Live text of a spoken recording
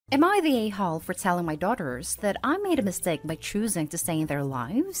Am I the a-hole for telling my daughters that I made a mistake by choosing to stay in their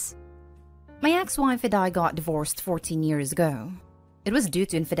lives? My ex-wife and I got divorced 14 years ago. It was due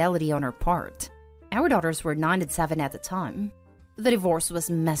to infidelity on her part. Our daughters were 9 and 7 at the time. The divorce was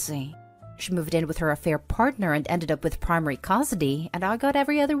messy. She moved in with her affair partner and ended up with primary custody, and I got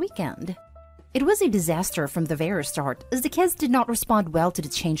every other weekend. It was a disaster from the very start, as the kids did not respond well to the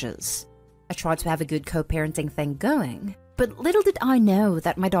changes. I tried to have a good co-parenting thing going, but little did I know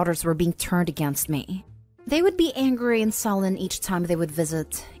that my daughters were being turned against me. They would be angry and sullen each time they would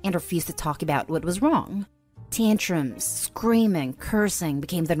visit, and refuse to talk about what was wrong. Tantrums, screaming, cursing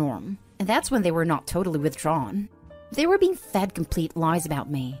became the norm, and that's when they were not totally withdrawn. They were being fed complete lies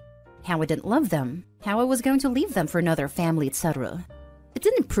about me. How I didn't love them, how I was going to leave them for another family, etc. It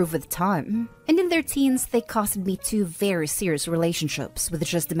didn't improve with time, and in their teens they costed me 2 very serious relationships with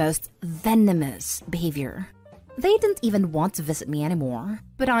just the most venomous behavior. They didn't even want to visit me anymore,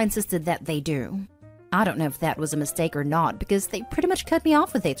 but I insisted that they do. I don't know if that was a mistake or not, because they pretty much cut me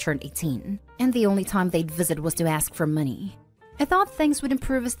off when they turned 18, and the only time they'd visit was to ask for money. I thought things would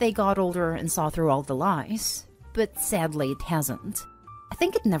improve as they got older and saw through all the lies, but sadly it hasn't. I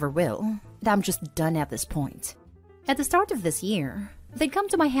think it never will, and I'm just done at this point. At the start of this year, they'd come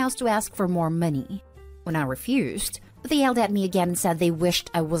to my house to ask for more money. When I refused, they yelled at me again and said they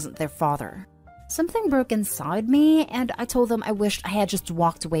wished I wasn't their father. Something broke inside me, and I told them I wished I had just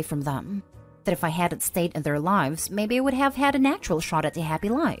walked away from them. That if I hadn't stayed in their lives, maybe I would have had a natural shot at a happy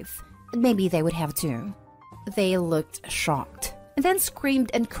life. And maybe they would have too. They looked shocked, and then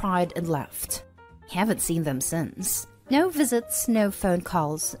screamed and cried and left. Haven't seen them since. No visits, no phone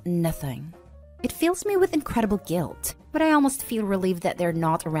calls, nothing. It fills me with incredible guilt, but I almost feel relieved that they're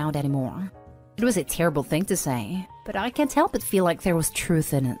not around anymore. It was a terrible thing to say, but I can't help but feel like there was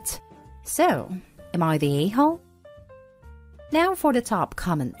truth in it. So, am I the a-hole? Now for the top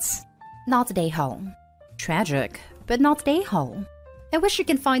comments. Not the a-hole. Tragic, but not the a-hole. I wish you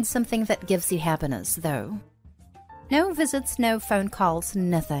can find something that gives you happiness, though. No visits, no phone calls,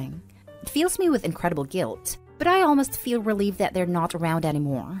 nothing. It fills me with incredible guilt, but I almost feel relieved that they're not around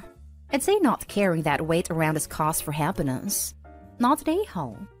anymore. I'd say not carrying that weight around is cause for happiness. Not the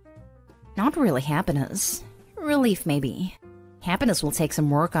a-hole. Not really happiness. Relief, maybe. Happiness will take some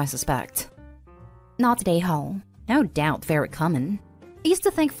work, I suspect. Not the a-hole. No doubt very common. I used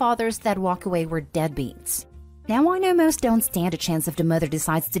to think fathers that walk away were deadbeats. Now I know most don't stand a chance if the mother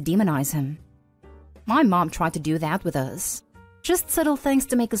decides to demonize him. My mom tried to do that with us. Just subtle things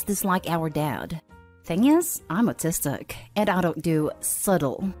to make us dislike our dad. Thing is, I'm autistic, and I don't do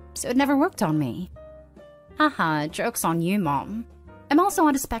subtle, so it never worked on me. Haha, joke's on you, Mom. I'm also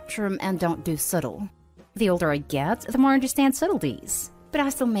on the spectrum and don't do subtle. The older I get, the more I understand subtleties, but I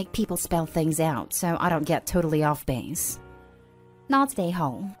still make people spell things out, so I don't get totally off base. Not the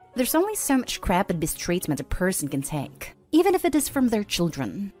a-hole. There's only so much crap and mistreatment a person can take, even if it is from their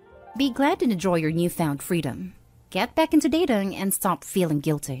children. Be glad and enjoy your newfound freedom. Get back into dating and stop feeling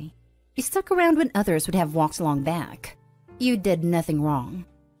guilty. You stuck around when others would have walked along back. You did nothing wrong.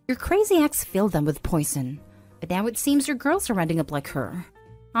 Your crazy ex filled them with poison, but now it seems your girls are ending up like her.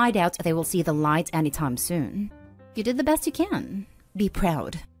 I doubt they will see the light anytime soon. You did the best you can. Be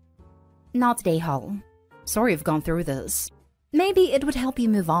proud. Not the a-hole. Sorry you've gone through this. Maybe it would help you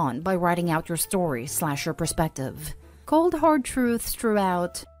move on by writing out your story / your perspective. Cold hard truths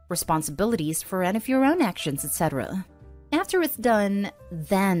throughout, responsibilities for any of your own actions, etc. After it's done,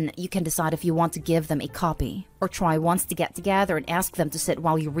 then you can decide if you want to give them a copy, or try once to get together and ask them to sit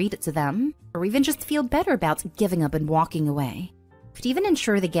while you read it to them, or even just feel better about giving up and walking away. Could even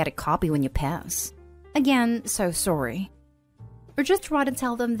ensure they get a copy when you pass. Again, so sorry. Or just write and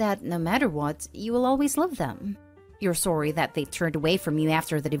tell them that no matter what, you will always love them. You're sorry that they turned away from you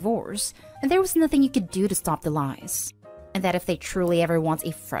after the divorce, and there was nothing you could do to stop the lies. And that if they truly ever want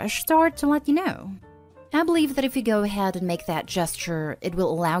a fresh start, to let you know. I believe that if you go ahead and make that gesture, it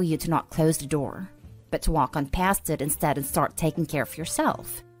will allow you to not close the door, but to walk on past it instead and start taking care of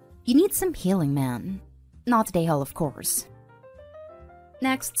yourself. You need some healing, man. Not the a-hole, of course.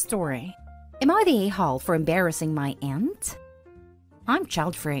 Next story. Am I the a-hole for embarrassing my aunt? I'm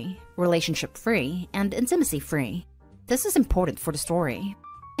child-free, relationship-free, and intimacy-free. This is important for the story.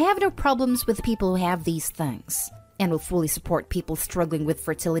 I have no problems with people who have these things, and will fully support people struggling with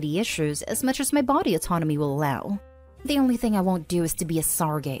fertility issues as much as my body autonomy will allow. The only thing I won't do is to be a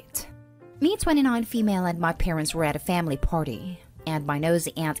surrogate. Me, 29 female, and my parents were at a family party, and my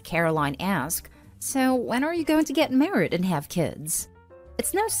nosy Aunt Caroline asked, "So when are you going to get married and have kids?"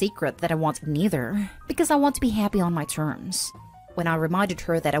 It's no secret that I want neither, because I want to be happy on my terms. When I reminded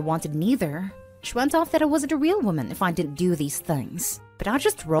her that I wanted neither, She went off that I wasn't a real woman if I didn't do these things, but I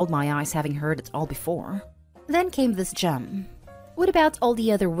just rolled my eyes having heard it all before. Then came this gem. What about all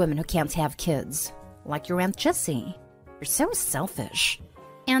the other women who can't have kids? Like your Aunt Jessie. You're so selfish.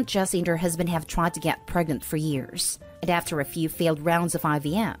 Aunt Jessie and her husband have tried to get pregnant for years, and after a few failed rounds of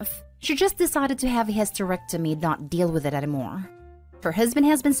IVF, she just decided to have a hysterectomy and not deal with it anymore. Her husband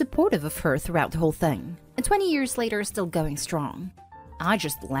has been supportive of her throughout the whole thing, and 20 years later is still going strong. I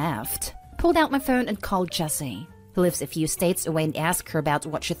just laughed, pulled out my phone and called Jessie, who lives a few states away, and asked her about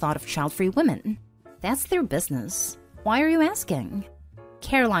what she thought of child-free women. That's their business. Why are you asking?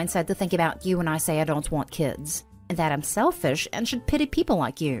 Caroline said to think about you when I say I don't want kids, and that I'm selfish and should pity people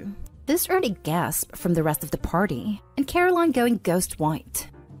like you. This earned a gasp from the rest of the party, and Caroline going ghost white.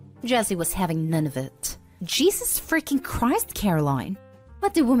 Jessie was having none of it. Jesus freaking Christ, Caroline.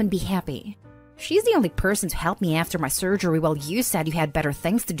 Let the woman be happy. She's the only person to help me after my surgery while you said you had better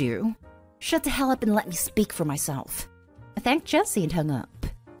things to do. Shut the hell up and let me speak for myself. I thanked Jessie and hung up.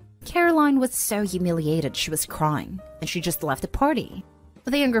 Caroline was so humiliated she was crying, and she just left the party.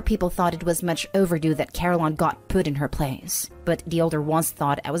 The younger people thought it was much overdue that Caroline got put in her place, but the older ones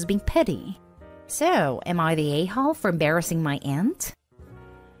thought I was being petty. So, am I the a-hole for embarrassing my aunt?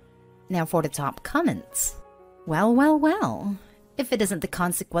 Now for the top comments. Well, well, well. If it isn't the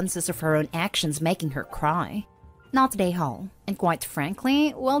consequences of her own actions making her cry. Not the a-hole, and quite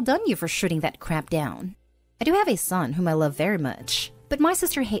frankly, well done you for shooting that crap down. I do have a son whom I love very much, but my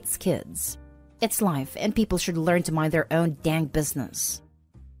sister hates kids. It's life, and people should learn to mind their own dang business.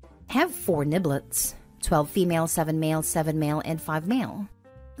 I have 4 niblets. 12 female, 7 male, 7 male, and 5 male.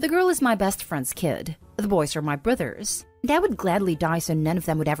 The girl is my best friend's kid. The boys are my brothers. And I would gladly die so none of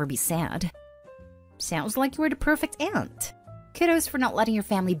them would ever be sad. Sounds like you were the perfect aunt. Kudos for not letting your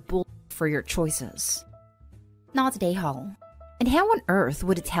family bull for your choices. Not today, Hall. And how on earth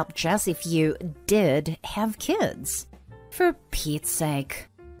would it help Jess if you did have kids? For Pete's sake.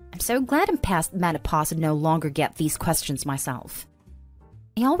 I'm so glad I'm past menopause and no longer get these questions myself.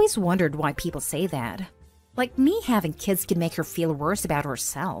 I always wondered why people say that. Like me having kids can make her feel worse about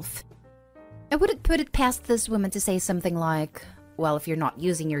herself. I wouldn't put it past this woman to say something like, well, if you're not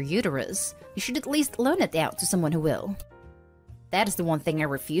using your uterus, you should at least loan it out to someone who will. That is the one thing I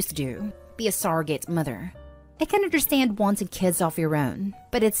refuse to do, be a surrogate mother. I can understand wanting kids of your own,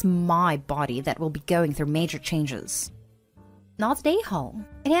 but it's my body that will be going through major changes. Not day hall.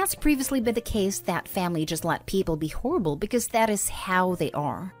 It has previously been the case that family just let people be horrible because that is how they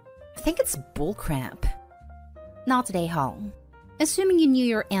are. I think it's bullcrap. Not today, Hall. Assuming you knew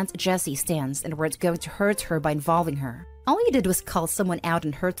your Aunt Jessie stance and weren't going to hurt her by involving her, all you did was call someone out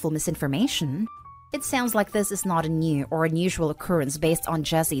on hurtful misinformation. It sounds like this is not a new or unusual occurrence based on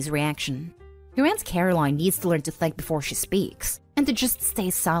Jessie's reaction. Your Aunt Caroline needs to learn to think before she speaks, and to just stay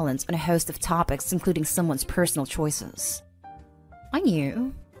silent on a host of topics including someone's personal choices. I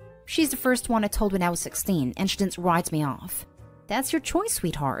knew. She's the first one I told when I was 16, and she didn't write me off. That's your choice,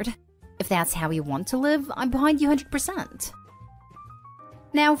 sweetheart. If that's how you want to live, I'm behind you 100%.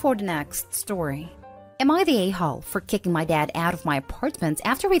 Now for the next story. Am I the a-hole for kicking my dad out of my apartment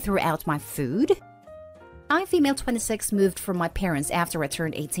after we threw out my food? I, female 26, moved from my parents after I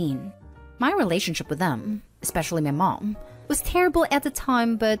turned 18. My relationship with them, especially my mom, was terrible at the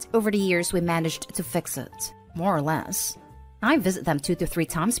time, but over the years we managed to fix it, more or less. I visit them 2 to 3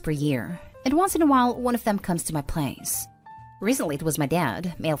 times per year, and once in a while one of them comes to my place. Recently it was my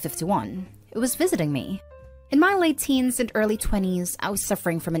dad, male 51, who was visiting me. In my late teens and early 20s, I was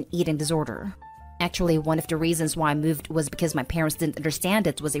suffering from an eating disorder. Actually, one of the reasons why I moved was because my parents didn't understand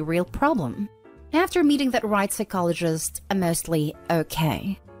it was a real problem. After meeting that right psychologist, I'm mostly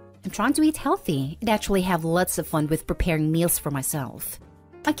okay. I'm trying to eat healthy and actually have lots of fun with preparing meals for myself.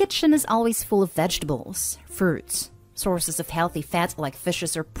 My kitchen is always full of vegetables, fruits, sources of healthy fat like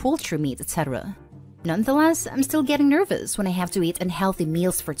fishes or poultry meat, etc. Nonetheless, I'm still getting nervous when I have to eat unhealthy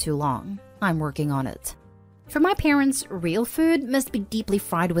meals for too long. I'm working on it. For my parents, real food must be deeply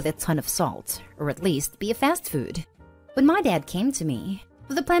fried with a ton of salt, or at least be a fast food. When my dad came to me,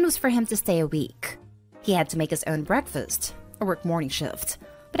 the plan was for him to stay a week. He had to make his own breakfast, or work morning shift,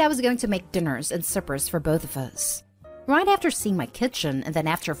 but I was going to make dinners and suppers for both of us. Right after seeing my kitchen, and then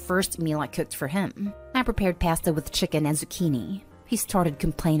after first meal I cooked for him, I prepared pasta with chicken and zucchini. He started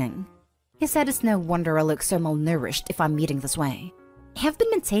complaining. He said it's no wonder I look so malnourished if I'm eating this way. I have been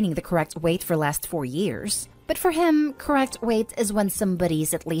maintaining the correct weight for the last 4 years, but for him, correct weight is when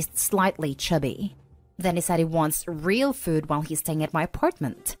somebody's at least slightly chubby. Then he said he wants real food while he's staying at my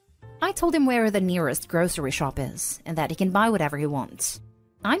apartment. I told him where the nearest grocery shop is, and that he can buy whatever he wants.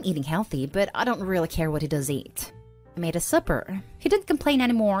 I'm eating healthy, but I don't really care what he does eat. I made a supper. He didn't complain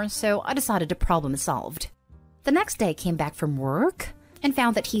anymore, so I decided the problem is solved. The next day I came back from work and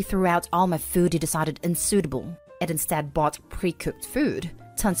found that he threw out all my food he decided unsuitable and instead bought pre-cooked food,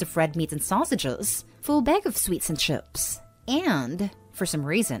 tons of red meat and sausages, full bag of sweets and chips, and, for some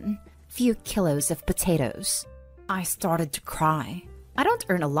reason, few kilos of potatoes. I started to cry. I don't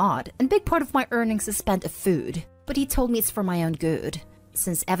earn a lot, and big part of my earnings is spent of food, but he told me it's for my own good,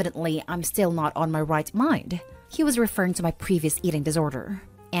 since evidently I'm still not on my right mind. He was referring to my previous eating disorder,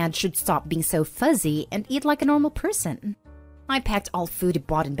 and should stop being so fuzzy and eat like a normal person. I packed all food he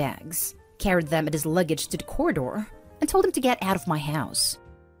bought in bags, carried them and his luggage to the corridor, and told him to get out of my house.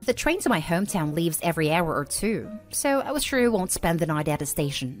 The train to my hometown leaves every hour or two, so I was sure he won't spend the night at the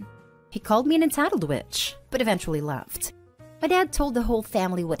station. He called me an entitled witch, but eventually left. My dad told the whole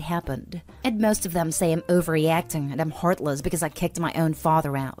family what happened, and most of them say I'm overreacting and I'm heartless because I kicked my own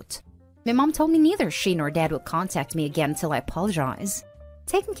father out. My mom told me neither she nor dad will contact me again until I apologize.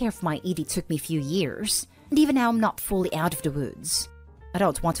 Taking care of my ED took me a few years, and even now I'm not fully out of the woods. I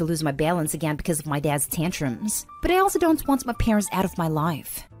don't want to lose my balance again because of my dad's tantrums, but I also don't want my parents out of my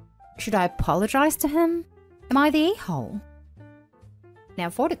life. Should I apologize to him? Am I the a-hole? Now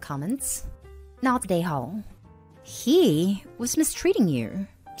for the comments. Not the a-hole. He was mistreating you,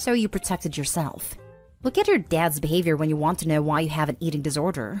 so you protected yourself. Look at your dad's behavior when you want to know why you have an eating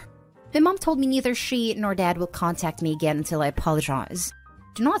disorder. My mom told me neither she nor dad will contact me again until I apologize.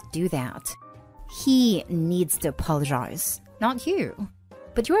 Do not do that. He needs to apologize, not you.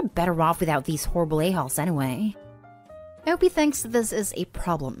 But you're better off without these horrible a-holes anyway. Opie thinks this is a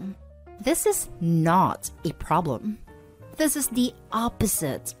problem. This is not a problem. This is the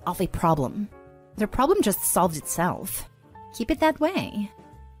opposite of a problem. The problem just solved itself. Keep it that way.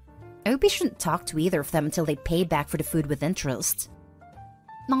 Opie shouldn't talk to either of them until they pay back for the food with interest.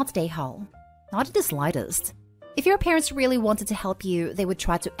 Not the a-hole. Not in the slightest. If your parents really wanted to help you, they would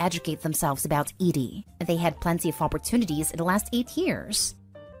try to educate themselves about ED, and they had plenty of opportunities in the last 8 years.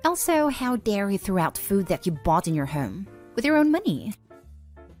 Also, how dare he throw out food that you bought in your home, with your own money?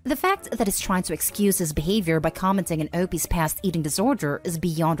 The fact that he's trying to excuse his behavior by commenting on Opie's past eating disorder is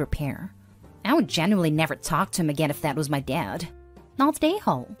beyond repair. I would genuinely never talk to him again if that was my dad. Not the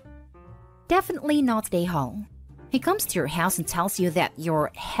a-hole. Definitely not the a-hole. He comes to your house and tells you that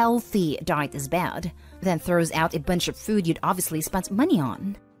your healthy diet is bad, then throws out a bunch of food you'd obviously spent money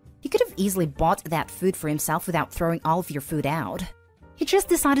on. He could have easily bought that food for himself without throwing all of your food out. He just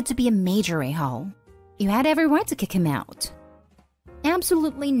decided to be a major a-hole. You had every right to kick him out.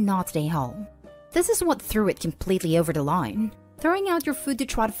 Absolutely not the a-hole. This is what threw it completely over the line. Throwing out your food to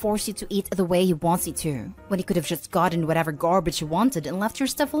try to force you to eat the way he wants you to, when he could have just gotten whatever garbage you wanted and left your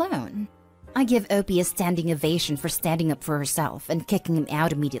stuff alone. I give Opie a standing ovation for standing up for herself and kicking him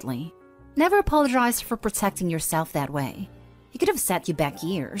out immediately. Never apologize for protecting yourself that way. He could have set you back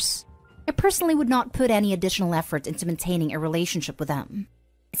years. I personally would not put any additional effort into maintaining a relationship with them.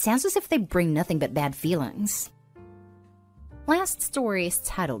 It sounds as if they bring nothing but bad feelings. Last story is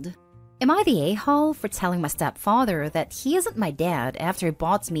titled, Am I the a-hole for telling my stepfather that he isn't my dad after he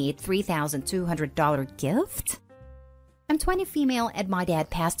bought me a $3,200 gift? I'm 20 female and my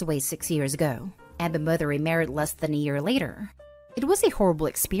dad passed away 6 years ago, and my mother remarried less than a year later. It was a horrible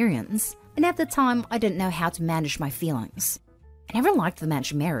experience, and at the time I didn't know how to manage my feelings. I never liked the man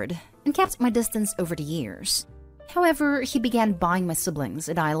she married, and kept my distance over the years. However, he began buying my siblings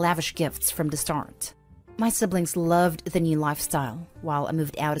and I lavish gifts from the start. My siblings loved the new lifestyle, while I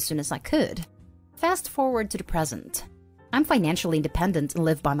moved out as soon as I could. Fast forward to the present. I'm financially independent and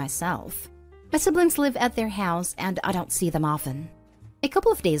live by myself. My siblings live at their house and I don't see them often. A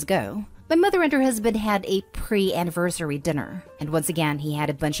couple of days ago, my mother and her husband had a pre-anniversary dinner, and once again he had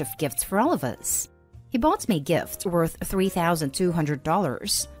a bunch of gifts for all of us. He bought me a gift worth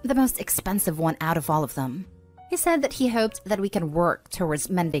 $3,200, the most expensive one out of all of them. He said that he hoped that we can work towards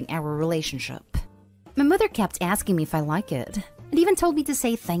mending our relationship. My mother kept asking me if I like it, and even told me to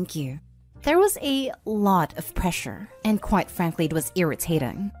say thank you. There was a lot of pressure, and quite frankly it was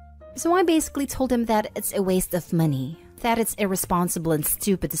irritating. So I basically told him that it's a waste of money, that it's irresponsible and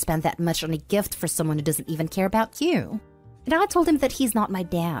stupid to spend that much on a gift for someone who doesn't even care about you. And I told him that he's not my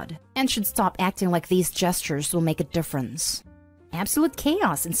dad, and should stop acting like these gestures will make a difference. Absolute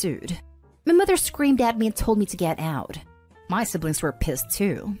chaos ensued. My mother screamed at me and told me to get out. My siblings were pissed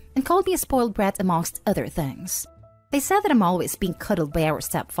too, and called me a spoiled brat amongst other things. They said that I'm always being cuddled by our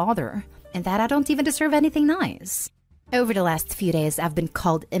stepfather, and that I don't even deserve anything nice. Over the last few days, I've been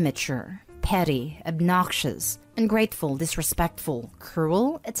called immature, petty, obnoxious, ungrateful, disrespectful,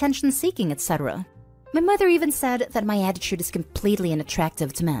 cruel, attention-seeking, etc. My mother even said that my attitude is completely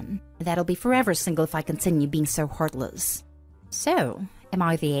unattractive to men, and that I'll be forever single if I continue being so heartless. So, am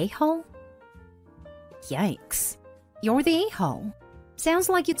I the a-hole? Yikes. You're the a-hole. Sounds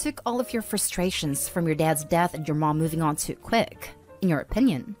like you took all of your frustrations from your dad's death and your mom moving on too quick, in your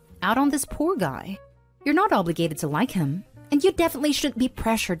opinion, out on this poor guy. You're not obligated to like him, and you definitely shouldn't be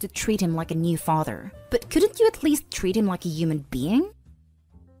pressured to treat him like a new father. But couldn't you at least treat him like a human being?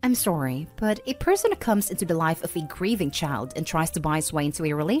 I'm sorry, but a person who comes into the life of a grieving child and tries to buy his way into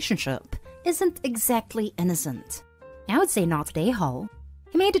a relationship isn't exactly innocent. I would say not the a-hole.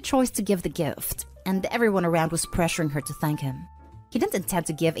 He made a choice to give the gift, and everyone around was pressuring her to thank him. He didn't intend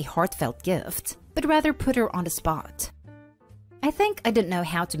to give a heartfelt gift, but rather put her on the spot. I think I didn't know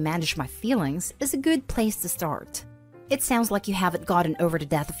how to manage my feelings is a good place to start. It sounds like you haven't gotten over the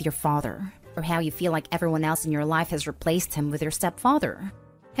death of your father, or how you feel like everyone else in your life has replaced him with your stepfather.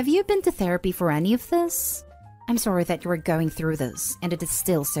 Have you been to therapy for any of this? I'm sorry that you are going through this, and it is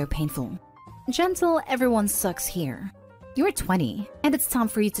still so painful. Gentle, everyone sucks here. You're 20, and it's time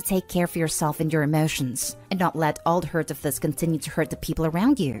for you to take care of yourself and your emotions, and not let all the hurt of this continue to hurt the people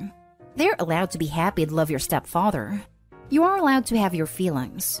around you. They're allowed to be happy and love your stepfather. You are allowed to have your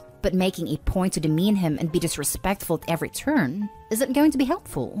feelings, but making a point to demean him and be disrespectful at every turn isn't going to be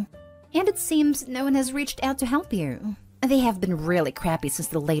helpful. And it seems no one has reached out to help you. They have been really crappy since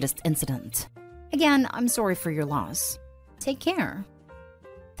the latest incident. Again, I'm sorry for your loss. Take care.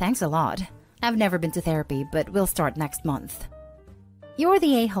 Thanks a lot. I've never been to therapy, but we'll start next month. You're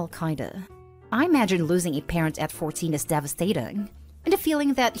the a-hole kinda. I imagine losing a parent at 14 is devastating, and the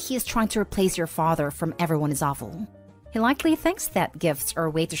feeling that he is trying to replace your father from everyone is awful. He likely thinks that gifts are a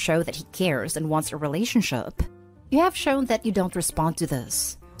way to show that he cares and wants a relationship. You have shown that you don't respond to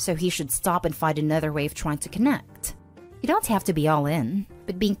this, so he should stop and find another way of trying to connect. You don't have to be all in,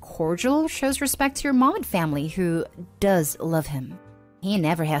 but being cordial shows respect to your mom and family who does love him. He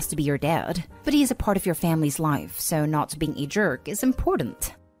never has to be your dad, but he is a part of your family's life, so not being a jerk is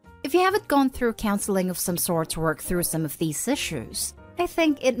important. If you haven't gone through counseling of some sort to work through some of these issues, I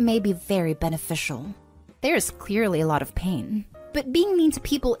think it may be very beneficial. There is clearly a lot of pain, but being mean to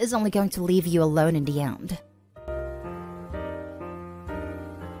people is only going to leave you alone in the end.